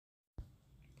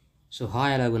So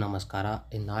hi ಎಲ್ಲರಿಗೂ ನಮಸ್ಕಾರ.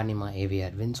 ನಾನು ನಿಮ್ಮ AV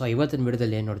ಅರವಿಂದ್. ಸೊ ಇವತ್ತಿನ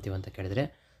ವಿಡಿಯೋದಲ್ಲಿ ಏನು ನೋಡ್ತೀವಿ ಅಂತ ಕೇಳಿದ್ರೆ,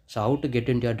 so how to get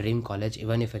in to your dream college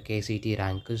even if KCET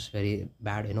rank is very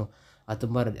bad, ಅದು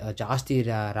ತುಂಬ ಜಾಸ್ತಿ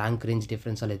ರ್ಯಾಂಕ್ ರೇಂಜ್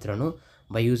ಡಿಫ್ರೆನ್ಸಲ್ಲಿ ಇದ್ರೂ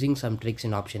by using some tricks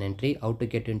in option entry how to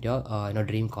get in to your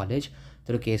dream college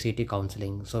through KCET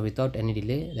counselling. So without any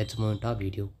delay let's move into ಆ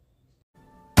video.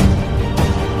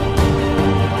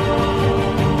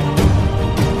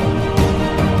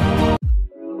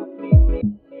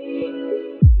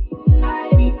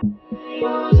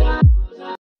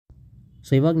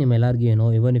 So ಇವಾಗ ನಿಮ್ಮೆಲ್ಲರಿಗೂ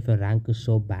even if rank is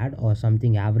so bad R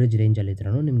something average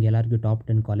ರೇಂಜಲ್ಲಿದ್ರೂ ನಿಮ್ಗೆ ಎಲ್ಲರಿಗೂ top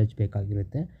 10 college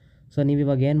ಬೇಕಾಗಿರುತ್ತೆ. So ನೀವು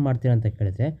ಇವಾಗ ಏನು ಮಾಡ್ತೀರಾ ಅಂತ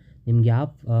ಕೇಳಿದ್ರೆ, ನಿಮ್ಗೆ ಯಾವ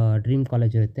ಡ್ರೀಮ್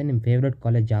ಕಾಲೇಜ್ ಇರುತ್ತೆ, ನಿಮ್ಮ ಫೇವ್ರೆಟ್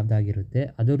ಕಾಲೇಜ್ ಯಾವುದಾಗಿರುತ್ತೆ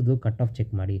ಅದರದ್ದು ಕಟ್ ಆಫ್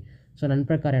ಚೆಕ್ ಮಾಡಿ. ಸೊ ನನ್ನ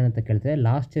ಪ್ರಕಾರ ಏನಂತ ಕೇಳಿದ್ರೆ,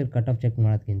 last year cut off check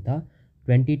ಮಾಡೋದಕ್ಕಿಂತ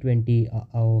 2020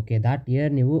 ಓಕೆ ದ್ಯಾಟ್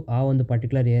ಇಯರ್ ನೀವು ಆ ಒಂದು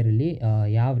ಪರ್ಟಿಕ್ಯುಲರ್ ಇಯರಲ್ಲಿ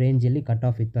ಯಾವ ರೇಂಜಲ್ಲಿ ಕಟ್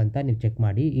ಆಫ್ ಇತ್ತು ಅಂತ ನೀವು ಚೆಕ್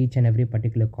ಮಾಡಿ. Each and every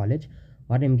particular college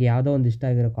R ನಿಮಗೆ ಯಾವುದೋ ಒಂದು ಇಷ್ಟ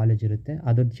ಆಗಿರೋ ಕಾಲೇಜ್ ಇರುತ್ತೆ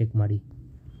ಅದ್ರದ್ದು ಚೆಕ್ ಮಾಡಿ.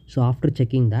 So after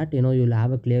checking that you will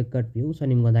have a clear cut view. So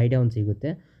ನಿಮ್ಗೊಂದು ಐಡಿಯಾ ಒಂದು ಸಿಗುತ್ತೆ.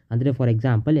 ಅಂದರೆ for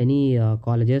example any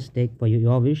colleges take for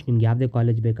your wish, ನಿಮ್ಗೆ ಯಾವುದೇ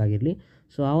ಕಾಲೇಜ್ ಬೇಕಾಗಿರಲಿ.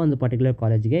 ಸೊ ಆ ಒಂದು ಪರ್ಟಿಕ್ಯುಲರ್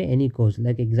ಕಾಲೇಜ್ಗೆ any course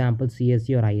like example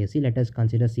CSC R ISC, let us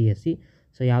consider CSC.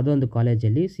 So ಯಾವುದೋ ಒಂದು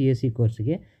ಕಾಲೇಜಲ್ಲಿ CSC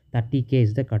ಕೋರ್ಸ್ಗೆ 30K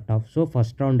is the cut off. So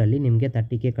first ರೌಂಡಲ್ಲಿ ನಿಮಗೆ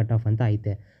 30K ಕಟ್ ಆಫ್ ಅಂತ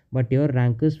ಐತೆ. But your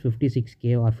rank is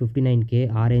 56K R 59K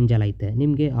ಆ ರೇಂಜಲ್ಲಿ ಐತೆ.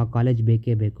 ನಿಮಗೆ ಆ ಕಾಲೇಜ್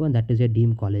ಬೇಕೇ ಬೇಕು, and that is A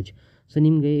dream college. So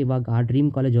ನಿಮಗೆ ಇವಾಗ ಆ ಡ್ರೀಮ್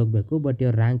ಕಾಲೇಜ್ ಹೋಗಬೇಕು, but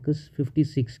your rank is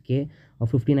 56K R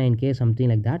 59K something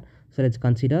like that. So let's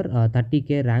consider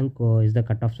 30K rank is the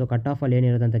cut off. So cut ಆಫಲ್ಲಿ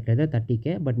ಏನಿರೋದು ಅಂತ ಕೇಳಿದ್ರೆ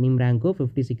 30K, but ನಿಮ್ಮ rank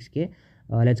 56K.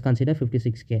 Let's consider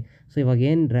 56K. So ಇವಾಗ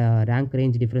ಏನು rank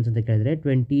range difference ಅಂತ ಕೇಳಿದ್ರೆ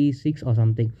 26 R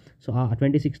something. So ಆ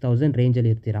 26,000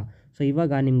 ರೇಂಜಲ್ಲಿ ಇರ್ತೀರಾ. ಸೊ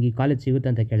ಇವಾಗ ನಿಮ್ಗೆ ಈ ಕಾಲೇಜ್ ಸಿಗುತ್ತೆ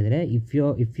ಅಂತ ಕೇಳಿದ್ರೆ, if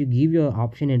you give your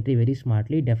option entry very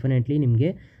smartly, definitely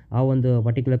ನಿಮಗೆ ಆ ಒಂದು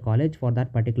particular college for that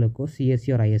particular course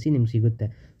CSC R ISC ನಿಮ್ಗೆ ಸಿಗುತ್ತೆ.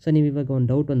 ಸೊ ನೀವು ಇವಾಗ ಒಂದು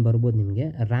ಡೌಟ್ ಒಂದು ಬರ್ಬೋದು ನಿಮಗೆ,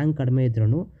 ರ್ಯಾಂಕ್ ಕಡಿಮೆ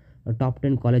ಇದ್ರೂ ಟಾಪ್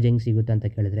 10 ಕಾಲೇಜ್ ಹೆಂಗೆ ಸಿಗುತ್ತೆ ಅಂತ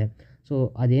ಕೇಳಿದ್ರೆ. ಸೊ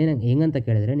ಅದೇನು ಹೆಂಗಂತ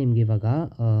ಕೇಳಿದ್ರೆ, ನಿಮ್ಗೆ ಇವಾಗ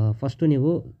ಫಸ್ಟು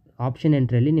ನೀವು ಆಪ್ಷನ್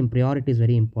ಎಂಟ್ರಿಯಲ್ಲಿ ನಿಮ್ಮ priority is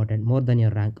very important more than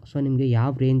your rank. So ನಿಮಗೆ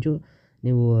ಯಾವ ರೇಂಜು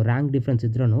ನೀವು ರ್ಯಾಂಕ್ ಡಿಫ್ರೆನ್ಸ್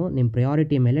ಇದ್ರೂ ನಿಮ್ಮ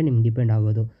ಪ್ರಿಯಾರಿಟಿ ಮೇಲೆ ನಿಮ್ಗೆ ಡಿಪೆಂಡ್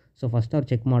ಆಗೋದು. ಸೊ ಫಸ್ಟ್ ಅವ್ರು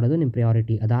ಚೆಕ್ ಮಾಡೋದು ನಿಮ್ಮ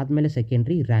ಪ್ರಿಯಾರಿಟಿ, ಅದಾದಮೇಲೆ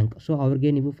ಸೆಕೆಂಡ್ರಿ ರ್ಯಾಂಕ್. ಸೊ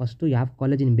ಅವ್ರಿಗೆ ನೀವು ಫಸ್ಟು ಯಾವ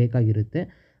ಕಾಲೇಜ್ ನಿಮ್ಗೆ ಬೇಕಾಗಿರುತ್ತೆ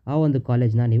ಆ ಒಂದು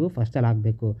ಕಾಲೇಜ್ನ ನೀವು ಫಸ್ಟಲ್ಲಿ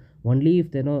ಆಗಬೇಕು. ಓನ್ಲಿ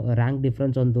ಇಫ್ ರ್ಯಾಂಕ್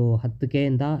ಡಿಫ್ರೆನ್ಸ್ ಒಂದು 10K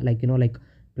ಇಂದ like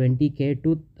 20K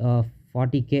to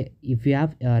 40K. If you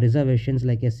have reservations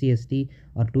like SC ST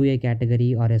R 2A category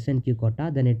R SNQ Kota,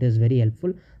 then it is very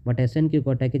helpful. But SNQ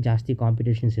ಕೋಟಾಕ್ಕೆ ಜಾಸ್ತಿ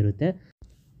ಕಾಂಪಿಟೇಷನ್ಸ್ ಇರುತ್ತೆ.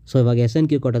 ಸೊ ಇವಾಗ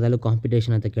SNQ ಕೋಟಾದಲ್ಲೂ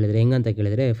ಕಾಂಪಿಟೇಷನ್ ಅಂತ ಕೇಳಿದರೆ ಹೆಂಗಂತ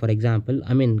ಕೇಳಿದರೆ, for example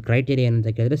criteria ಏನಂತ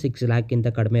ಕೇಳಿದರೆ 6 ಲ್ಯಾಕ್ಗಿಂತ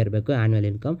ಕಡಿಮೆ ಇರಬೇಕು annual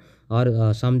income, R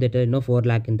some date 4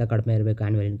 ಲ್ಯಾಕ್ಗಿಂತ ಕಡಿಮೆ ಇರಬೇಕು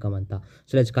ಆ್ಯನ್ಯುವಲ್ ಇನ್ಕಮ್ ಅಂತ.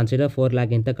 ಸೊ ಲೆಟ್ಸ್ ಕನ್ಸಿಡರ್ 4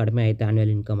 ಲ್ಯಾಕ್ಗಿಂತ ಕಡಿಮೆ ಆಯಿತು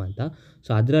ಆ್ಯನ್ಯುವಲ್ ಇನ್ಕಮ್ ಅಂತ.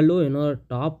 ಸೊ ಅದರಲ್ಲೂ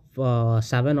ಟಾಪ್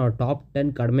 7 ಆರ್ ಟಾಪ್ 10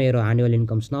 ಕಡಿಮೆ ಇರೋ ಆ್ಯನ್ಯುವಲ್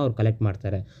ಇನ್ಕಮ್ಸ್ನ ಅವ್ರು ಕಲೆಕ್ಟ್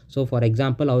ಮಾಡ್ತಾರೆ. ಸೊ ಫಾರ್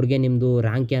ಎಕ್ಸಾಂಪಲ್ ಅವ್ರಿಗೆ ನಿಮ್ಮದು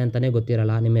ರ್ಯಾಂಕ್ ಏನಂತಲೇ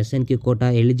ಗೊತ್ತಿರಲ್ಲ, ನಿಮ್ಮ SNQ ಕೋಟಾ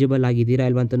ಎಲಿಜಿಬಲ್ ಆಗಿದ್ದೀರಾ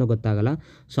ಇಲ್ವ ಅಂತಲೂ ಗೊತ್ತಾಗಲ್ಲ.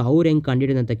 ಸೊ ಅವ್ರು ಹೆಂಗೆ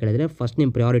ಕಂಡಿಡಿಯೋದು ಅಂತ ಕೇಳಿದ್ರೆ, ಫಸ್ಟ್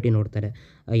ನಿಮ್ಮ ಪ್ರಿಯಾರಿಟಿ ನೋಡ್ತಾರೆ.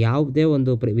 ಯಾವುದೇ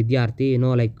ಒಂದು ವಿದ್ಯಾರ್ಥಿ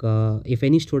ಲೈಕ್ ಇಫ್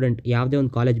ಎನಿ ಸ್ಟೂಡೆಂಟ್ ಯಾವುದೇ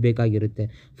ಒಂದು ಕಾಲೇಜ್ ಬೇಕಾಗಿರುತ್ತೆ.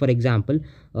 ಫಾರ್ ಎಕ್ಸಾಂಪಲ್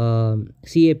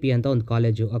CAP ಅಂತ ಒಂದು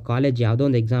ಕಾಲೇಜು, ಆ ಕಾಲೇಜ್ ಯಾವುದೋ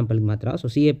ಒಂದು ಎಕ್ಸಾಂಪಲ್ಗೆ ಮಾತ್ರ. ಸೊ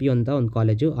CAP ಅಂತ ಒಂದು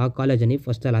ಕಾಲೇಜು, ಆ ಕಾಲೇಜನ್ನು ನೀವು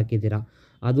ಫಸ್ಟಲ್ಲಿ ಹಾಕಿದ್ದೀರಾ.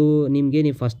 ಅದು ನಿಮಗೆ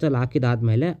ನೀವು ಫಸ್ಟಲ್ಲಿ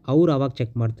ಹಾಕಿದಾದಮೇಲೆ ಅವ್ರು ಅವಾಗ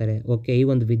ಚೆಕ್ ಮಾಡ್ತಾರೆ, ಓಕೆ ಈ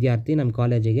ಒಂದು ವಿದ್ಯಾರ್ಥಿ ನಮ್ಮ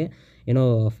ಕಾಲೇಜಿಗೆ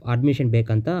ಅಡ್ಮಿಷನ್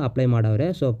ಬೇಕಂತ ಅಪ್ಲೈ ಮಾಡವ್ರೆ.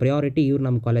 ಸೊ ಪ್ರಿಯಾರಿಟಿ ಇವ್ರು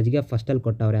ನಮ್ಮ ಕಾಲೇಜಿಗೆ ಫಸ್ಟಲ್ಲಿ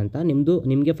ಕೊಟ್ಟವ್ರೆ ಅಂತ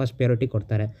ನಿಮಗೆ ಫಸ್ಟ್ ಪ್ರಿಯಾರಿಟಿ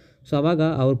ಕೊಡ್ತಾರೆ. ಸೊ ಅವಾಗ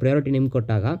ಅವ್ರ ಪ್ರಿಯಾರಿಟಿ ನಿಮ್ಗೆ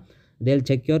ಕೊಟ್ಟಾಗ they will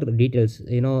check your details.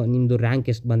 ನಿಮ್ಮದು ರ್ಯಾಂಕ್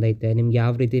ಎಷ್ಟು ಬಂದೈತೆ, ನಿಮ್ಗೆ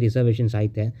ಯಾವ ರೀತಿ ರಿಸರ್ವೇಷನ್ಸ್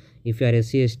ಐತೆ, if you are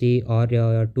SC ST R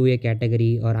 2A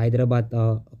category R Hyderabad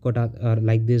Kota are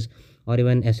like this, R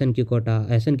even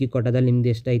SNQ ಕೋಟಾದಲ್ಲಿ ನಿಮ್ದು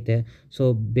ಎಷ್ಟೈತೆ. ಸೊ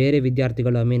ಬೇರೆ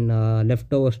ವಿದ್ಯಾರ್ಥಿಗಳು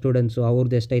ಲೆಫ್ಟ್ ಓವರ್ ಸ್ಟೂಡೆಂಟ್ಸು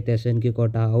ಅವ್ರದ್ದು ಎಷ್ಟೈತೆ SNQ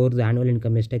ಕೋಟಾ, ಅವ್ರದ್ದು ಆ್ಯನ್ಯುವಲ್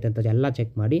ಇನ್ಕಮ್ ಎಷ್ಟೈತೆ ಅಂತ ಎಲ್ಲ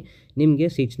ಚೆಕ್ ಮಾಡಿ ನಿಮಗೆ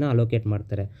ಸೀಟ್ಸ್ನ ಅಲೋಕೇಟ್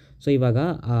ಮಾಡ್ತಾರೆ. ಸೊ ಇವಾಗ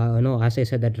as I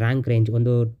said that rank range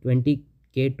ಒಂದು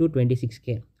 20K ಟು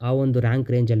 26K ಆ ಒಂದು ರ್ಯಾಂಕ್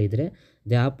ರೇಂಜಲ್ಲಿದ್ದರೆ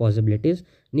ದೇ ಆರ್ ಪಾಸಿಬಿಲಿಟೀಸ್.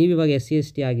 ನೀವು ಇವಾಗ SC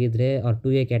ST ಆಗಿದ್ದರೆ ಆರ್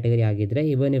 2A ಕ್ಯಾಟಗರಿ ಆಗಿದ್ದರೆ,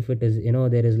 even if it is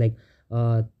there is like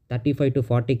 35 to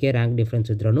 40K rank difference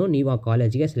ಇದ್ರೂ ನೀವು ಆ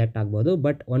ಕಾಲೇಜಿಗೆ ಸೆಲೆಕ್ಟ್ ಆಗ್ಬೋದು.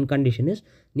 ಬಟ್ ಒನ್ ಕಂಡೀಷನ್ ಇಸ್,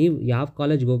 ನೀವು ಯಾವ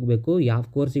ಕಾಲೇಜ್ಗೆ ಹೋಗಬೇಕು, ಯಾವ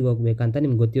ಕೋರ್ಸಿಗೆ ಹೋಗ್ಬೇಕಂತ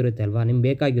ನಿಮ್ಗೆ ಗೊತ್ತಿರುತ್ತೆ ಅಲ್ವಾ, ನಿಮ್ಗೆ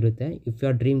ಬೇಕಾಗಿರುತ್ತೆ. If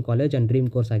your dream college and dream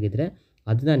course ಆಗಿದ್ದರೆ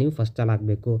ಅದನ್ನ ನೀವು ಫಸ್ಟಲ್ಲಿ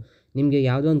ಆಗಬೇಕು. ನಿಮಗೆ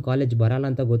ಯಾವುದೋ ಒಂದು ಕಾಲೇಜ್ ಬರಲ್ಲ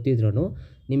ಅಂತ ಗೊತ್ತಿದ್ರೂ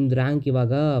ನಿಮ್ದು ರ್ಯಾಂಕ್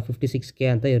ಇವಾಗ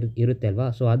 56K ಅಂತ ಇರುತ್ತೆ ಅಲ್ವಾ.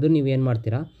 ಸೊ ಅದು ನೀವು ಏನು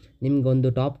ಮಾಡ್ತೀರಾ, ನಿಮ್ಗೊಂದು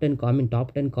top 10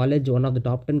 college, one of the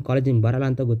top 10 college ನಿಮ್ಗೆ ಬರಲ್ಲ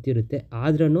ಅಂತ ಗೊತ್ತಿರುತ್ತೆ,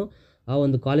 ಆದ್ರೂ ಆ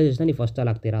ಒಂದು ಕಾಲೇಜಸ್ನ ನೀವು ಫಸ್ಟಲ್ಲಿ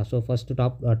ಹಾಕ್ತೀರಾ. So first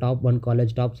top 1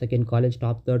 college, top 2 college,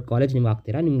 top 3 college ನೀವು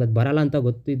ಹಾಕ್ತೀರಾ. ನಿಮ್ಗೆ ಅದು ಬರಲ್ಲ ಅಂತ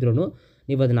ಗೊತ್ತಿದ್ರೂ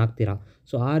ನೀವು ಅದನ್ನು ಹಾಕ್ತೀರಾ.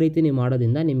 ಸೊ ಆ ರೀತಿ ನೀವು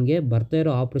ಮಾಡೋದ್ರಿಂದ ನಿಮಗೆ ಬರ್ತಾ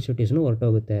ಇರೋ ಆಪರ್ಚುನಿಟೀಸ್ನು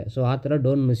ಹೊರಟೋಗುತ್ತೆ. ಸೊ ಆ ಥರ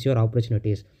don't miss your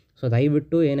opportunities. So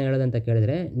ದಯವಿಟ್ಟು ಏನು ಹೇಳೋದಂತ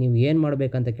ಕೇಳಿದ್ರೆ, ನೀವು ಏನು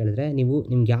ಮಾಡಬೇಕಂತ ಕೇಳಿದ್ರೆ,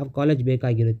 ನಿಮ್ಗೆ ಯಾವ ಕಾಲೇಜ್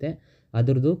ಬೇಕಾಗಿರುತ್ತೆ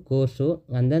ಅದ್ರದ್ದು course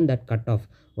and then that cut off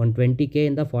ಒಂದು 20K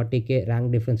ಇಂದ 40K ರ್ಯಾಂಕ್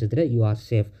ಡಿಫ್ರೆನ್ಸ್ ಇದ್ದರೆ you are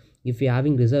safe. If you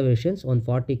having reservations ಒಂದು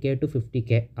 40K to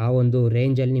 50K ಆ ಒಂದು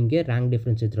ರೇಂಜಲ್ಲಿ ನಿಮಗೆ ರ್ಯಾಂಕ್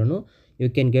ಡಿಫ್ರೆನ್ಸ್ ಇದ್ರೂ you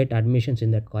can get admissions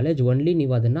in that college. Only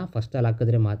ನೀವು ಅದನ್ನು ಫಸ್ಟಲ್ಲಿ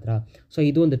ಹಾಕಿದ್ರೆ ಮಾತ್ರ. ಸೊ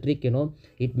ಇದು ಒಂದು trick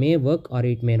it may work R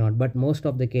it may not, but most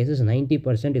of the cases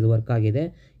 90% ಇದು ವರ್ಕ್ ಆಗಿದೆ.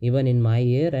 Even in my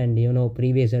year and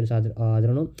previous years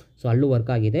ಆದ್ರೂ ಸೊ ಅಲ್ಲೂ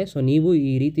ವರ್ಕ್ ಆಗಿದೆ. ಸೊ ನೀವು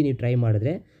ಈ ರೀತಿ ನೀವು ಟ್ರೈ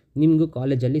ಮಾಡಿದ್ರೆ ನಿಮಗೂ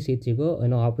ಕಾಲೇಜಲ್ಲಿ ಸೀಟ್ ಸಿಗೋ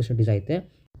ಆಪರ್ಚುನಿಟೀಸ್ ಐತೆ.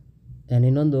 ಆ್ಯಂಡ್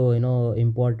ಇನ್ನೊಂದು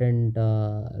important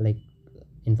like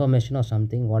information R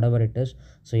something what ever it is.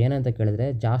 So ಏನಂತ ಕೇಳಿದ್ರೆ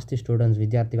ಜಾಸ್ತಿ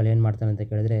ವಿದ್ಯಾರ್ಥಿಗಳು ಏನು ಮಾಡ್ತಾರೆ ಅಂತ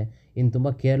ಕೇಳಿದ್ರೆ ತುಂಬ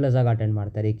ಕೇರ್ಲೆಸ್ ಆಗಿ ಅಟೆಂಡ್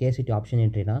ಮಾಡ್ತಾರೆ ಈ Kcet ಆಪ್ಷನ್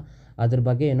ಎಂಟ್ರಿನ. ಅದ್ರ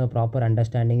ಬಗ್ಗೆ ಪ್ರಾಪರ್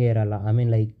ಅಂಡರ್ಸ್ಟ್ಯಾಂಡಿಂಗೇ ಇರೋಲ್ಲ. I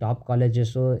mean like top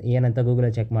colleges ಏನಂತ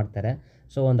ಗೂಗಲಲ್ಲಿ ಚೆಕ್ ಮಾಡ್ತಾರೆ.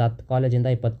 ಸೊ ಒಂದು 10 ಕಾಲೇಜಿಂದ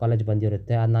 20 ಕಾಲೇಜ್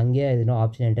ಬಂದಿರುತ್ತೆ, ಅದು ನನಗೆ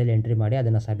ಆಪ್ಷನ್ ಎಂಟ್ರಿ ಮಾಡಿ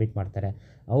ಅದನ್ನು ಸಬ್ಮಿಟ್ ಮಾಡ್ತಾರೆ.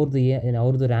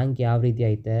 ಅವ್ರದ್ದು ರ್ಯಾಂಕ್ ಯಾವ ರೀತಿ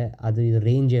ಐತೆ, ಇದು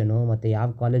ರೇಂಜ್ ಏನು, ಮತ್ತು ಯಾವ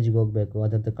ಕಾಲೇಜಿಗೆ ಹೋಗಬೇಕು,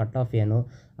 ಅದರದ್ದು ಕಟ್ ಆಫ್ ಏನು,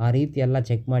 ಆ ರೀತಿ ಎಲ್ಲ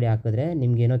ಚೆಕ್ ಮಾಡಿ ಹಾಕಿದ್ರೆ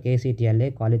ನಿಮಗೇನೋ Kcetಯಲ್ಲೇ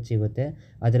ಕಾಲೇಜ್ ಸಿಗುತ್ತೆ.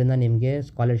 ಅದರಿಂದ ನಿಮಗೆ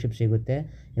ಸ್ಕಾಲರ್ಶಿಪ್ ಸಿಗುತ್ತೆ.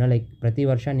 ಲೈಕ್ ಪ್ರತಿ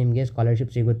ವರ್ಷ ನಿಮಗೆ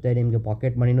ಸ್ಕಾಲರ್ಶಿಪ್ ಸಿಗುತ್ತೆ, ನಿಮಗೆ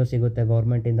ಪಾಕೆಟ್ ಮನಿನೂ ಸಿಗುತ್ತೆ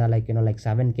ಗೌರ್ಮೆಂಟಿಂದ. Like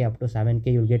 7K up to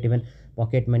 7K you'll get even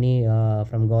pocket money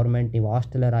from government. ನೀವು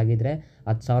ಹಾಸ್ಟೆಲರ್ ಆಗಿದ್ದರೆ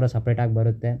 10,000 ಸಪ್ರೇಟಾಗಿ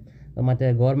ಬರುತ್ತೆ. ಮತ್ತು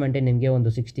ಗೌರ್ಮೆಂಟೇ ನಿಮಗೆ ಒಂದು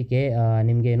 60K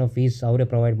ನಿಮಗೆ ಫೀಸ್ ಅವರೇ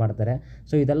ಪ್ರೊವೈಡ್ ಮಾಡ್ತಾರೆ.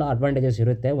 ಸೊ ಇದೆಲ್ಲ ಅಡ್ವಾಂಟೇಜಸ್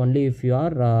ಇರುತ್ತೆ. Only if you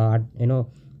are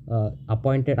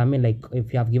appointed, I mean like if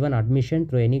you have given admission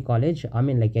through any college, I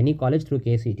mean like any college through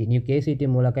Kcet. ನೀವು Kcet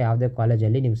ಮೂಲಕ ಯಾವುದೇ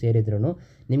ಕಾಲೇಜಲ್ಲಿ ನೀವು ಸೇರಿದ್ರೂ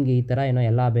ನಿಮಗೆ ಈ ಥರ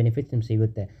ಎಲ್ಲ ಬೆನಿಫಿಟ್ಸ್ ನಿಮ್ಗೆ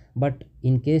ಸಿಗುತ್ತೆ. ಬಟ್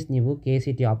ಇನ್ ಕೇಸ್ ನೀವು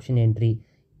Kcet ಆಪ್ಷನ್ ಎಂಟ್ರಿ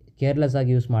ಕೇರ್ಲೆಸ್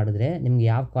ಆಗಿ ಯೂಸ್ ಮಾಡಿದ್ರೆ ನಿಮ್ಗೆ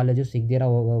ಯಾವ ಕಾಲೇಜು ಸಿಗದಿರೋ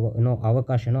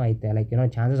ಅವಕಾಶನೂ ಐತೆ. ಲೈಕ್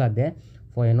ಚಾನ್ಸಸ್ ಆದೆ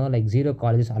for like 0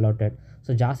 colleges allotted.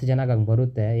 So ಜಾಸ್ತಿ ಜನಕ್ಕೆ ಹಂಗೆ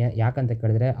ಬರುತ್ತೆ. ಯಾಕಂತ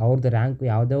ಕೇಳಿದ್ರೆ ಅವ್ರದ್ದು ರ್ಯಾಂಕ್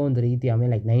ಯಾವುದೋ ಒಂದು ರೀತಿ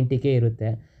ಆಮೇಲೆ ಲೈಕ್ 90K ಇರುತ್ತೆ.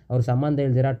 ಅವ್ರ ಸಂಬಂಧ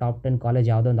ಇಲ್ದಿರ ಟಾಪ್ 10 ಕಾಲೇಜ್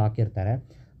ಯಾವುದೋ ಒಂದು ಹಾಕಿರ್ತಾರೆ.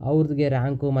 ಅವ್ರಿಗೆ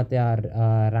ರ್ಯಾಂಕು ಮತ್ತು ಆ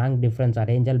ರ್ಯಾಂಕ್ ಡಿಫ್ರೆನ್ಸ್ ಆ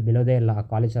ರೇಂಜಲ್ಲಿ ಬಿಡೋದೇ ಇಲ್ಲ ಆ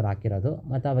ಕಾಲೇಜಲ್ಲಿ ಹಾಕಿರೋದು.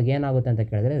 ಮತ್ತು ಅವಾಗ ಏನಾಗುತ್ತೆ ಅಂತ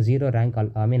ಕೇಳಿದ್ರೆ 0 rank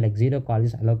I mean like 0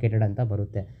 colleges allocated ಅಂತ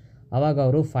ಬರುತ್ತೆ. ಆವಾಗ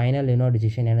ಅವರು ಫೈನಲ್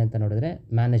ಡಿಸಿಷನ್ ಏನಂತ ನೋಡಿದ್ರೆ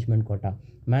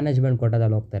ಮ್ಯಾನೇಜ್ಮೆಂಟ್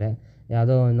ಕೋಟಾದಲ್ಲಿ ಹೋಗ್ತಾರೆ.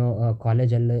 ಯಾವುದೋ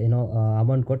ಕಾಲೇಜಲ್ಲಿ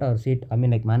ಅಮೌಂಟ್ ಕೊಟ್ಟು ಅವ್ರ seat I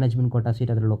mean like management quota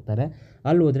seat ಅದ್ರಲ್ಲಿ ಹೋಗ್ತಾರೆ.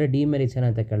 ಅಲ್ಲಿ ಹೋದರೆ ಡಿಮೆರಿಟ್ಸ್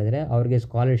ಏನಂತ ಕೇಳಿದ್ರೆ ಅವ್ರಿಗೆ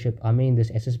scholarship I mean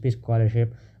this SSP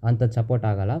scholarship ಅಂಥದ್ದು ಸಪೋರ್ಟ್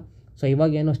ಆಗೋಲ್ಲ. ಸೊ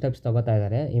ಇವಾಗ ಸ್ಟೆಪ್ಸ್ ತೊಗೋತಾ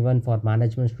ಇದ್ದಾರೆ. Even for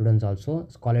management students also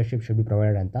scholarship should be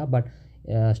provided ಅಂತ. But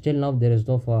still now there is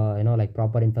no like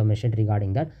proper information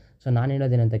regarding that. So ನಾನು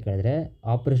ಹೇಳೋದೇನಂತ ಕೇಳಿದ್ರೆ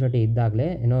ಆಪರ್ಚುನಿಟಿ ಇದ್ದಾಗಲೇ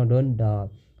don't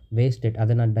waste it.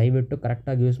 ಅದನ್ನು ದಯವಿಟ್ಟು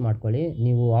ಕರೆಕ್ಟಾಗಿ ಯೂಸ್ ಮಾಡ್ಕೊಳ್ಳಿ.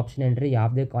 ನೀವು ಆಪ್ಷನ್ ಎಂಟ್ರಿ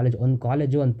ಯಾವುದೇ ಒಂದು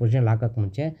ಕಾಲೇಜು ಒಂದು ಪೊಸಿಷನ್ ಹಾಕೋಕ್ಕೆ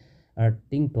ಮುಂಚೆ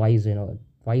think twice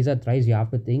or thrice you have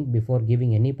to think before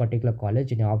giving any particular college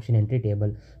in your option entry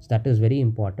table. So that is very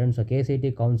important. So Kcet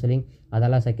counseling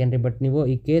ಅದೆಲ್ಲ secondary, but ನೀವು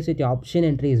ಈ Kcet option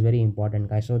entry is very important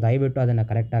guys. So ದಯವಿಟ್ಟು ಅದನ್ನು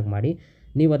ಕರೆಕ್ಟಾಗಿ ಮಾಡಿ.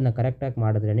 ನೀವು ಅದನ್ನ ಕರೆಕ್ಟಾಗಿ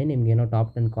ಮಾಡಿದ್ರೇ ನಿಮ್ಗೆ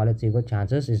ಟಾಪ್ 10 ಕಾಲೇಜ್ ಸಿಗೋ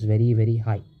chances is very very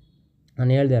high.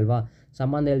 ನಾನು ಹೇಳಿದೆ ಅಲ್ವಾ,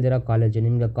 ಸಂಬಂಧ ಇಲ್ದಿರೋ ಕಾಲೇಜು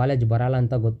ನಿಮಗೆ ಕಾಲೇಜ್ ಬರಲ್ಲ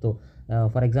ಅಂತ ಗೊತ್ತು.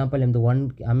 ಫಾರ್ ಎಕ್ಸಾಂಪಲ್ ನಿಮ್ಮದು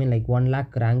 1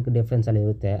 lakh ರ್ಯಾಂಕ್ ಡಿಫ್ರೆನ್ಸಲ್ಲಿ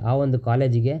ಇರುತ್ತೆ. ಆ ಒಂದು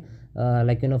ಕಾಲೇಜಿಗೆ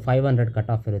ಲೈಕ್ 500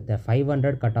 ಕಟ್ ಆಫ್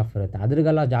ಇರುತ್ತೆ.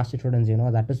 ಅದ್ರಿಗೆಲ್ಲ ಜಾಸ್ತಿ students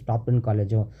that is top 10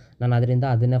 college, ನಾನು ಅದರಿಂದ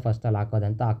ಅದನ್ನೇ ಫಸ್ಟಲ್ಲಿ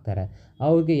ಹಾಕೋದಂತ ಹಾಕ್ತಾರೆ.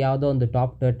 ಅವ್ರಿಗೆ ಯಾವುದೋ ಒಂದು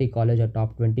ಟಾಪ್ 30 ಕಾಲೇಜ್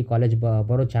ಟಾಪ್ 20 ಕಾಲೇಜ್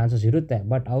ಬರೋ ಚಾನ್ಸಸ್ ಇರುತ್ತೆ.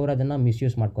 ಬಟ್ ಅವ್ರು ಅದನ್ನು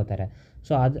ಮಿಸ್ಯೂಸ್ ಮಾಡ್ಕೋತಾರೆ.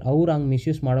 ಸೊ ಅವ್ರು ಹಂಗೆ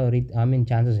ಮಿಸ್ಯೂಸ್ ಮಾಡೋ ರೀತಿ ಐ ಮೀನ್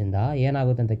ಚಾನ್ಸಸ್ಸಿಂದ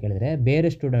ಏನಾಗುತ್ತೆ ಅಂತ ಕೇಳಿದ್ರೆ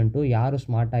ಬೇರೆ ಸ್ಟೂಡೆಂಟು ಯಾರು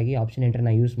ಸ್ಮಾರ್ಟಾಗಿ ಆಪ್ಷನ್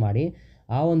ಎಂಟ್ರಿನ ಯೂಸ್ ಮಾಡಿ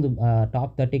ಆ ಒಂದು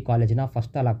ಟಾಪ್ 30 ಕಾಲೇಜಿನ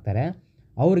ಫಸ್ಟಲ್ಲಿ ಹಾಕ್ತಾರೆ,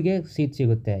 ಅವ್ರಿಗೆ ಸೀಟ್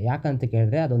ಸಿಗುತ್ತೆ. ಯಾಕಂತ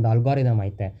ಕೇಳಿದ್ರೆ ಅದೊಂದು ಅಲ್ಗಾರಿದಮ್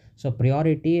ಐತೆ. So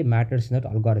priority matters in that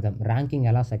algorithm. Ranking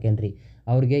ಎಲ್ಲ ಸೆಕೆಂಡ್ರಿ.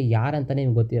 ಅವ್ರಿಗೆ ಯಾರಂತ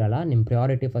ನಿಮ್ಗೆ ಗೊತ್ತಿರಲ್ಲ, ನಿಮ್ಮ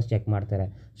ಪ್ರಿಯಾರಿಟಿ ಫಸ್ಟ್ ಚೆಕ್ ಮಾಡ್ತಾರೆ.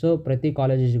 ಸೊ ಪ್ರತಿ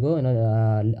ಕಾಲೇಜಿಗೂ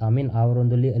ಐ ಮೀನ್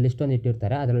ಅವರೊಂದು ಲಿಸ್ಟೊಂದು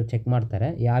ಇಟ್ಟಿರ್ತಾರೆ, ಅದರಲ್ಲಿ ಚೆಕ್ ಮಾಡ್ತಾರೆ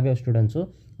ಯಾವ್ಯಾವ ಸ್ಟೂಡೆಂಟ್ಸು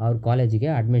ಅವ್ರ ಕಾಲೇಜಿಗೆ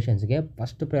ಅಡ್ಮಿಷನ್ಸ್ಗೆ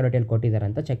ಫಸ್ಟ್ ಪ್ರಯಾರಿಟಿಯಲ್ಲಿ ಕೊಟ್ಟಿದ್ದಾರೆ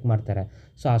ಅಂತ ಚೆಕ್ ಮಾಡ್ತಾರೆ.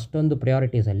 ಸೊ ಅಷ್ಟೊಂದು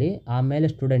ಪ್ರಯಾರಿಟೀಸಲ್ಲಿ ಆಮೇಲೆ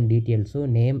student details,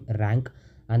 name, rank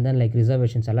and then like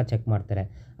reservations ಎಲ್ಲ ಚೆಕ್ ಮಾಡ್ತಾರೆ.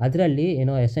 ಅದರಲ್ಲಿ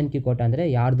SNQ ಕೋಟಾ ಅಂದರೆ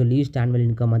ಯಾರ್ದು ಲೀಸ್ಟ್ ಆ್ಯನ್ಯುವಲ್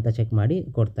ಇನ್ಕಮ್ ಅಂತ ಚೆಕ್ ಮಾಡಿ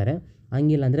ಕೊಡ್ತಾರೆ.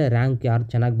 ಹಂಗಿಲ್ಲ ಅಂದರೆ ರ್ಯಾಂಕ್ ಯಾರು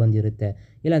ಚೆನ್ನಾಗಿ ಬಂದಿರುತ್ತೆ,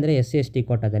 ಇಲ್ಲಾಂದರೆ SC/ST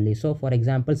ಕೋಟಾದಲ್ಲಿ. So for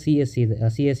example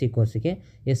CSE ಕೋರ್ಸಿಗೆ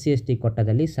SC/ST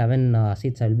ಕೋಟಾದಲ್ಲಿ 7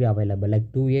 seats will be available. Like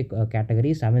 2A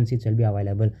category 7 seats will be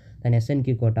available. Then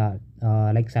SNQ Kota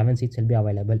like 7 seats will be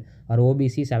available. R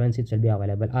OBC 7 seats will be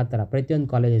available. ಆ ಥರ ಪ್ರತಿಯೊಂದು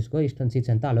ಕಾಲೇಜಸ್ಗೂ ಇಷ್ಟೊಂದು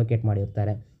ಸೀಟ್ಸ್ ಅಂತ allocate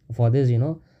ಮಾಡಿರ್ತಾರೆ for this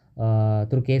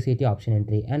through Kcet option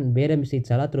entry. And ಬೇರೆ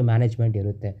seats ಎಲ್ಲ through management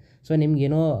ಇರುತ್ತೆ. So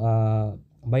ನಿಮ್ಗೇನೋ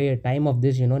by time of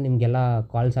this ನಿಮಗೆಲ್ಲ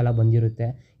ಕಾಲ್ಸ್ ಎಲ್ಲ ಬಂದಿರುತ್ತೆ,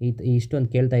 ಇಷ್ಟೊಂದು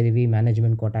ಕೇಳ್ತಾ ಇದ್ದೀವಿ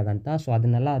ಮ್ಯಾನೇಜ್ಮೆಂಟ್ ಕೋಟಾಗಂತ. ಸೊ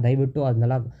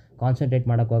ಅದನ್ನೆಲ್ಲ ಕಾನ್ಸಂಟ್ರೇಟ್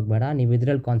ಮಾಡೋಕ್ಕೆ ಹೋಗಬೇಡ. ನೀವು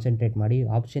ಇದರಲ್ಲಿ ಕಾನ್ಸಂಟ್ರೇಟ್ ಮಾಡಿ.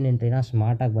 ಆಪ್ಷನ್ ಎಂಟ್ರಿನ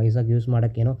ಸ್ಮಾರ್ಟಾಗಿ ವೈಸಾಗಿ ಯೂಸ್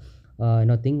ಮಾಡೋಕ್ಕೇನೋ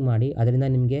ಥಿಂಕ್ ಮಾಡಿ. ಅದರಿಂದ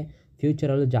ನಿಮಗೆ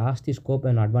ಫ್ಯೂಚರಲ್ಲೂ ಜಾಸ್ತಿ ಸ್ಕೋಪ್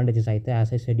ಅಡ್ವಾಂಟೇಜಸ್ ಐತೆ.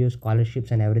 As I said you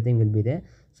scholarships and everything will be they.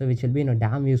 So which will be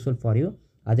dam useful for you.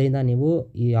 ಅದರಿಂದ ನೀವು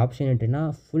ಈ ಆಪ್ಷನ್ ಎಂಟ್ರಿನ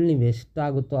ಫುಲ್ ನೀವು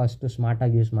ಎಷ್ಟಾಗುತ್ತೋ ಅಷ್ಟು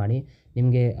ಸ್ಮಾರ್ಟಾಗಿ ಯೂಸ್ ಮಾಡಿ.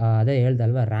 ನಿಮಗೆ ಅದೇ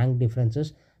ಹೇಳ್ದಲ್ವ, rank differences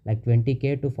like 20K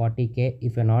to 40K.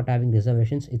 If you are not having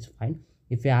reservations it's fine.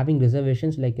 If you having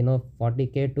reservations like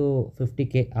 40K to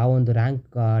 50K ಆ ಒಂದು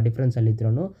ರ್ಯಾಂಕ್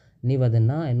ಡಿಫ್ರೆನ್ಸಲ್ಲಿದ್ರೂ ನೀವು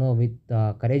ಅದನ್ನು with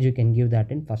courage you can give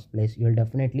that in first place. You will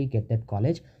definitely get that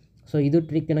college. So ಇದು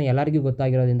trick ಎಲ್ಲರಿಗೂ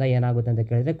ಗೊತ್ತಾಗಿರೋದ್ರಿಂದ ಏನಾಗುತ್ತೆ ಅಂತ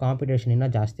ಕೇಳಿದ್ರೆ competition ಇನ್ನೂ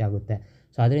ಜಾಸ್ತಿ ಆಗುತ್ತೆ.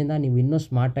 ಸೊ ಅದರಿಂದ ನೀವು ಇನ್ನೂ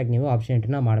ಸ್ಮಾರ್ಟಾಗಿ ನೀವು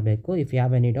ಆಪ್ಷನಿಟಿನ ಮಾಡಬೇಕು. If you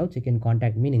have any doubts you can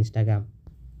contact me in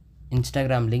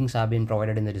Instagram links have been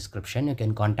provided in the description. You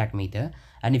can contact me there.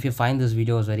 And if you find this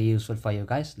video was very useful for you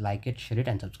guys, like it, share it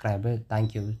and subscribe it.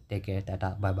 Thank you. Take care.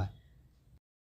 Tata. Bye bye.